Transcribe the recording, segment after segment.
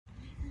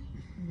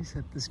Is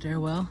that the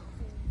stairwell?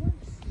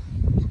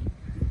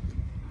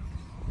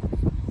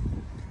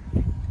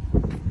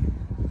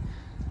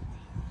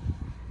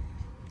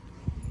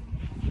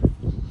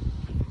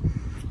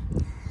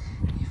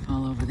 You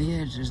fall over the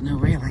edge, there's no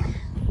railing.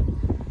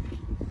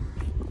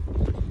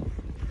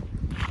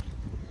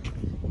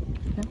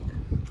 Yep.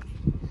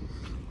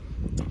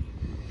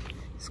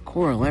 There's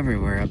coral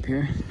everywhere up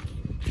here.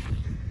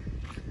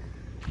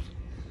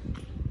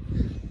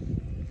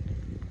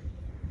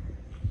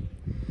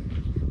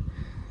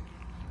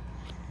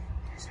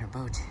 There's our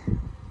boat.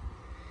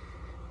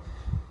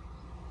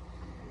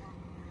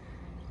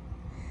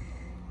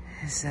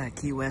 This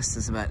Key West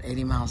is about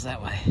 80 miles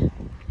that way.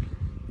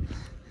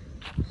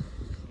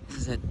 This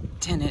is a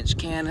 10-inch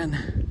cannon.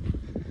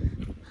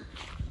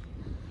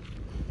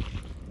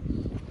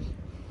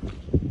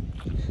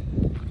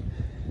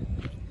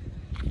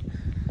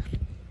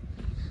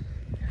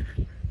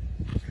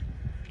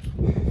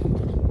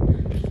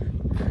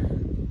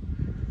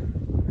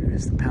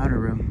 There's the powder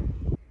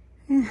room.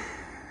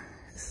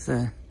 This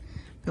is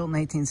built in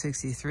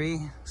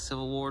 1863,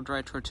 Civil War,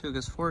 dry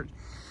Tortugas fort.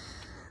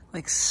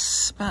 Like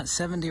about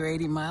 70 or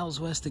 80 miles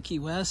west of Key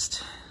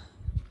West.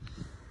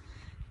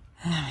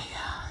 There we go.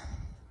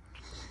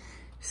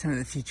 Some of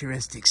the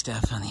futuristic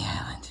stuff on the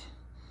island.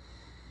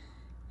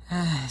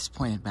 It's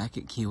pointed back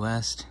at Key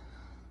West.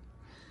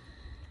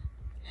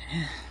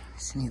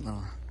 It's a neat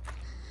little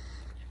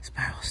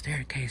spiral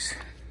staircase.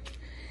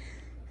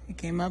 It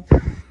came up.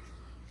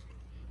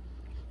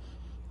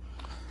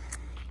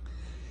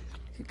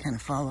 You kind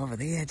of fall over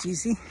the edge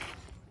easy.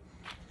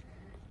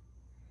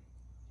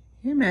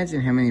 Can you imagine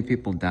how many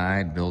people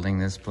died building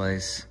this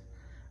place?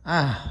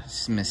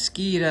 It's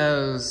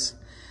mosquitoes,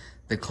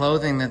 the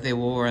clothing that they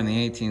wore in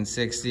the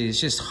 1860s, it's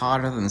just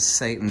hotter than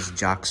Satan's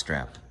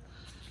jockstrap.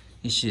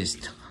 It's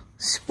just,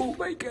 oh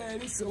my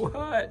God, it's so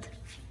hot.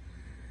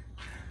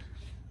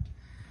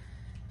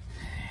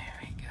 There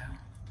we go.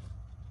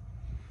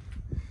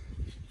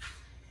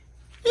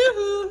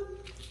 Yoo-hoo!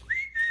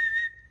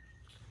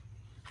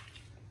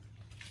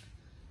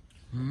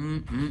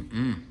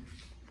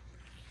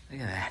 Look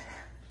at that.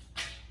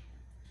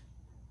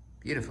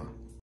 Beautiful.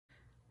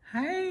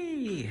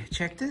 Hey,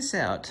 check this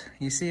out.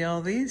 You see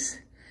all these?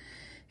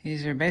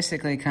 These are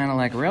basically kind of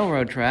like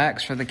railroad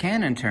tracks for the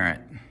cannon turret.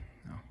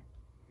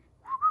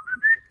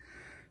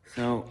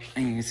 So,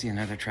 and you can see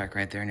another track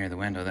right there near the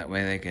window. That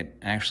way they could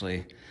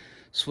actually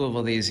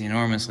swivel these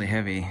enormously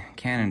heavy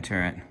cannon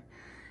turret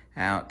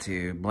out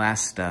to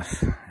blast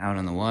stuff out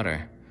in the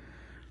water.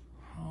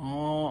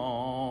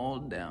 All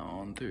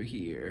down through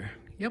here.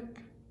 Yep.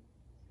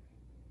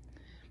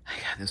 My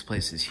God, this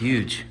place is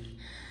huge.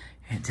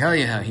 I can't tell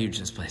you how huge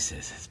this place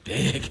is. It's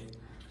big.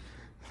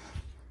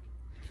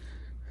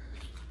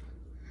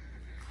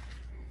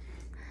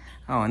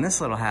 Oh, and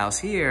this little house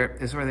here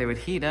is where they would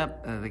heat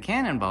up the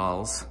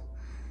cannonballs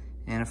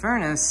in a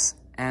furnace,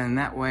 and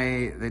that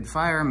way they'd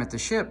fire them at the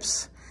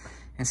ships.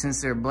 And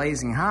since they're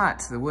blazing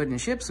hot, the wooden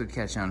ships would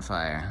catch on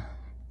fire.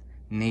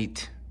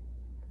 Neat.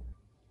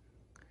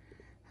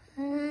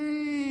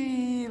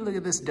 Hey, look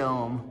at this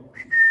dome.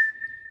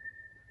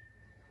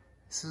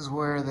 This is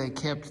where they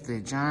kept the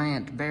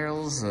giant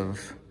barrels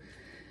of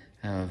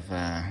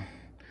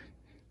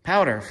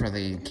powder for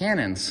the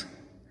cannons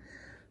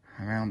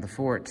around the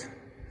fort.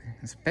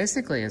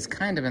 It's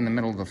kind of in the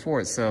middle of the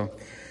fort, so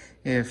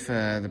if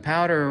the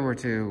powder were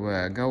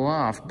to go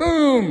off,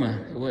 boom,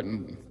 it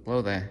wouldn't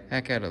blow the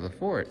heck out of the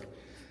fort.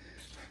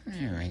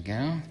 There we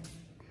go.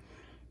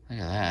 Look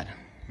at that.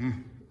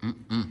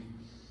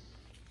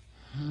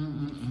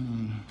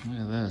 Look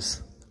at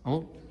this.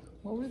 Oh.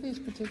 What were these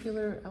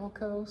particular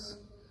alcoves?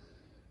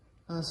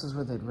 Oh, this is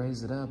where they'd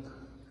raise it up.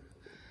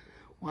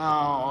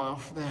 Wow,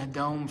 the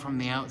dome from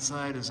the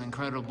outside is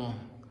incredible.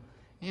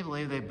 Can you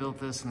believe they built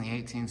this in the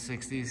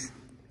 1860s? This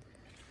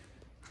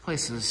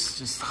place is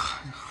just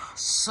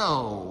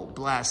so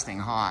blasting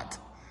hot.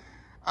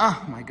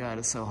 Oh my God,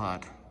 it's so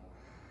hot.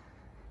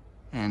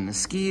 And the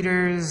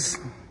skeeters.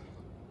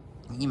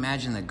 Can you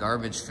imagine the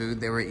garbage food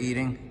they were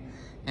eating?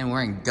 And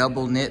wearing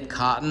double knit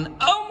cotton.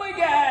 Oh my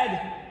God!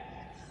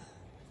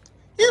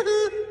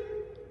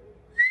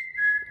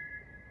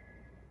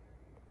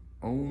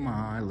 Oh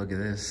my, look at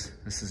this.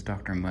 This is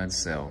Dr. Mud's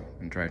cell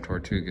in Dry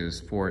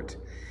Tortugas Fort.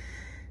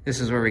 This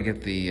is where we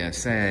get the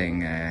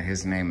saying,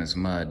 his name is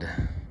Mud.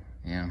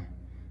 Yeah,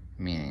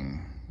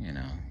 meaning, you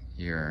know,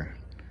 you're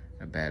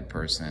a bad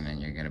person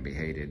and you're gonna be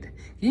hated.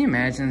 Can you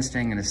imagine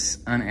staying in this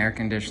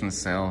unair-conditioned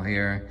cell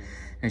here?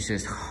 It's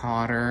just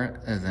hotter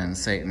than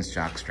Satan's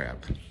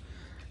jockstrap. Can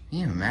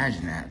you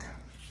imagine that?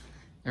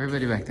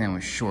 Everybody back then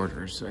was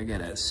shorter, so I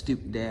gotta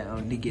stoop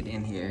down to get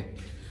in here.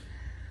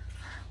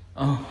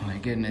 Oh my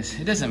goodness.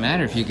 It doesn't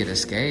matter if you could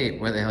escape.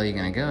 Where the hell are you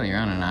gonna go? You're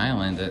on an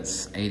island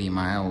that's 80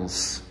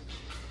 miles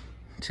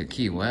to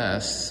Key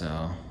West, so.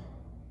 Oh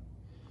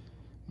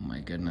my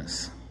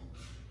goodness.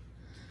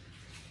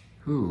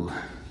 Ooh.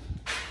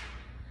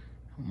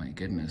 Oh my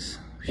goodness.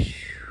 Whew.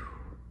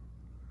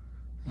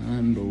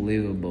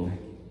 Unbelievable.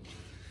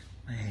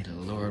 My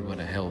Lord,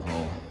 what a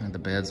hellhole. And the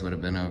beds would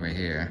have been over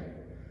here.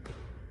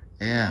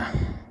 Yeah.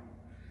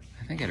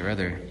 I think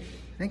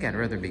I'd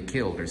rather be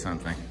killed or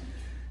something.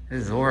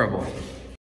 This is horrible.